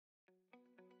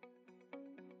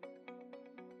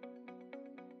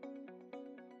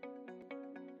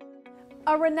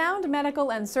A renowned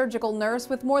medical and surgical nurse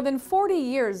with more than 40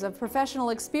 years of professional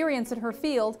experience in her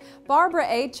field, Barbara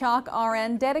A. Chalk,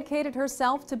 RN, dedicated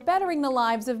herself to bettering the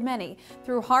lives of many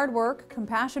through hard work,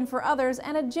 compassion for others,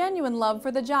 and a genuine love for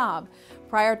the job.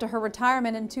 Prior to her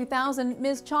retirement in 2000,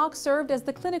 Ms. Chalk served as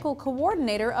the clinical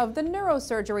coordinator of the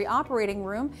neurosurgery operating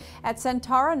room at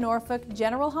Sentara Norfolk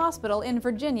General Hospital in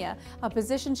Virginia, a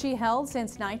position she held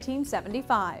since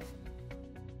 1975.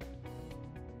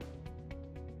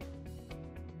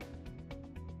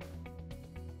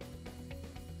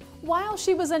 While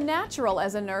she was a natural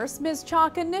as a nurse, Ms.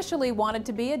 Chalk initially wanted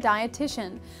to be a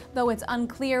dietitian. Though it's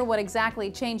unclear what exactly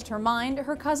changed her mind,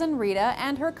 her cousin Rita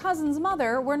and her cousin's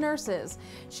mother were nurses.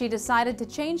 She decided to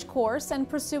change course and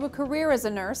pursue a career as a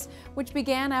nurse, which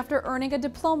began after earning a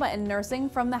diploma in nursing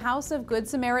from the House of Good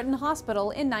Samaritan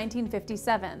Hospital in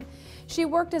 1957. She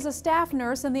worked as a staff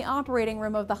nurse in the operating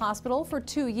room of the hospital for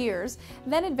 2 years,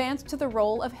 then advanced to the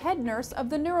role of head nurse of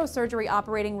the neurosurgery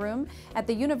operating room at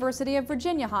the University of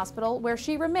Virginia Hospital, where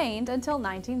she remained until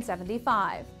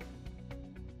 1975.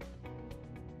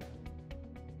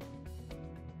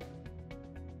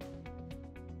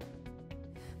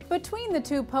 Between the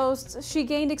two posts, she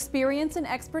gained experience and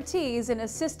expertise in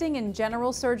assisting in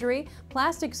general surgery,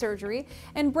 plastic surgery,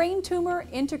 and brain tumor,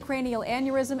 intracranial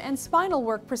aneurysm, and spinal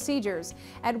work procedures,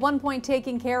 at one point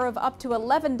taking care of up to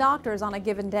 11 doctors on a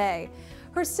given day.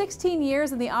 Her 16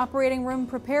 years in the operating room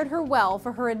prepared her well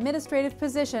for her administrative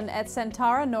position at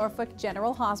Sentara Norfolk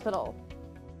General Hospital.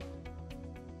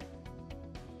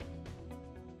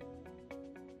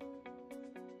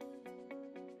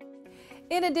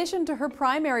 In addition to her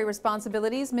primary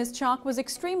responsibilities, Ms. Chalk was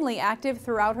extremely active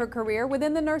throughout her career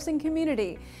within the nursing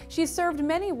community. She served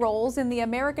many roles in the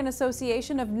American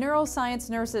Association of Neuroscience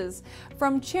Nurses,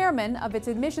 from chairman of its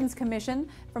admissions commission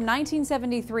from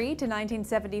 1973 to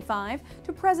 1975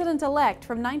 to president-elect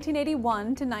from 1981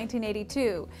 to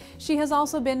 1982. She has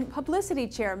also been publicity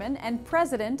chairman and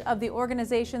president of the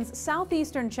organization's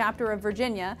Southeastern chapter of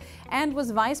Virginia and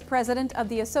was vice president of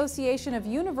the Association of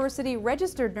University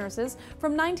Registered Nurses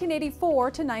from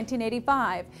 1984 to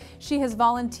 1985. She has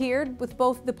volunteered with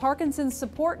both the Parkinson's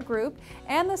Support Group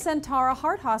and the Sentara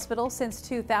Heart Hospital since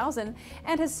 2000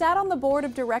 and has sat on the board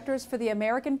of directors for the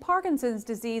American Parkinson's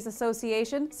Disease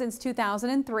Association since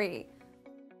 2003.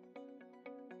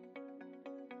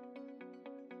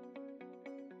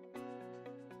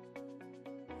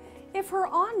 If her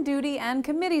on-duty and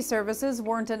committee services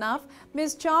weren't enough,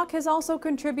 Ms. Chalk has also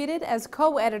contributed as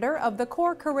co-editor of the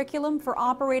Core Curriculum for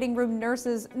Operating Room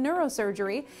Nurses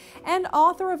Neurosurgery and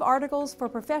author of articles for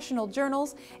professional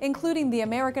journals, including the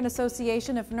American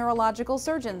Association of Neurological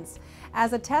Surgeons.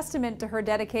 As a testament to her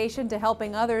dedication to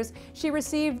helping others, she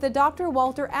received the Dr.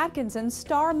 Walter Atkinson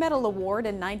Star Medal Award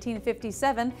in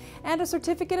 1957 and a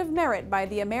Certificate of Merit by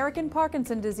the American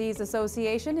Parkinson's Disease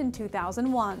Association in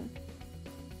 2001.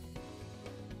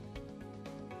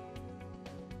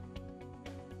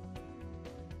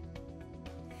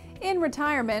 In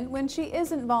retirement, when she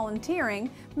isn't volunteering,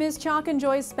 Ms. Chalk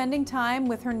enjoys spending time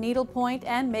with her needlepoint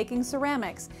and making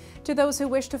ceramics. To those who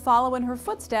wish to follow in her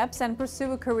footsteps and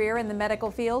pursue a career in the medical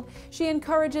field, she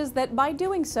encourages that by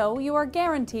doing so, you are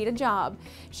guaranteed a job.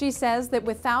 She says that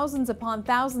with thousands upon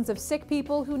thousands of sick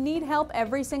people who need help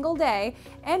every single day,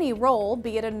 any role,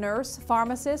 be it a nurse,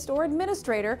 pharmacist, or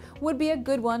administrator, would be a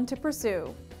good one to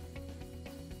pursue.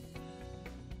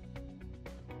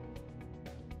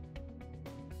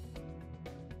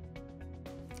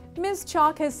 Ms.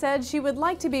 Chalk has said she would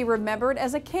like to be remembered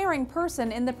as a caring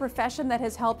person in the profession that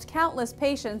has helped countless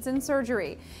patients in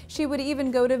surgery. She would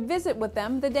even go to visit with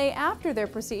them the day after their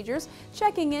procedures,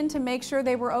 checking in to make sure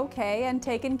they were okay and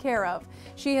taken care of.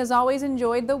 She has always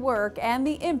enjoyed the work and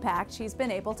the impact she's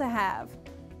been able to have.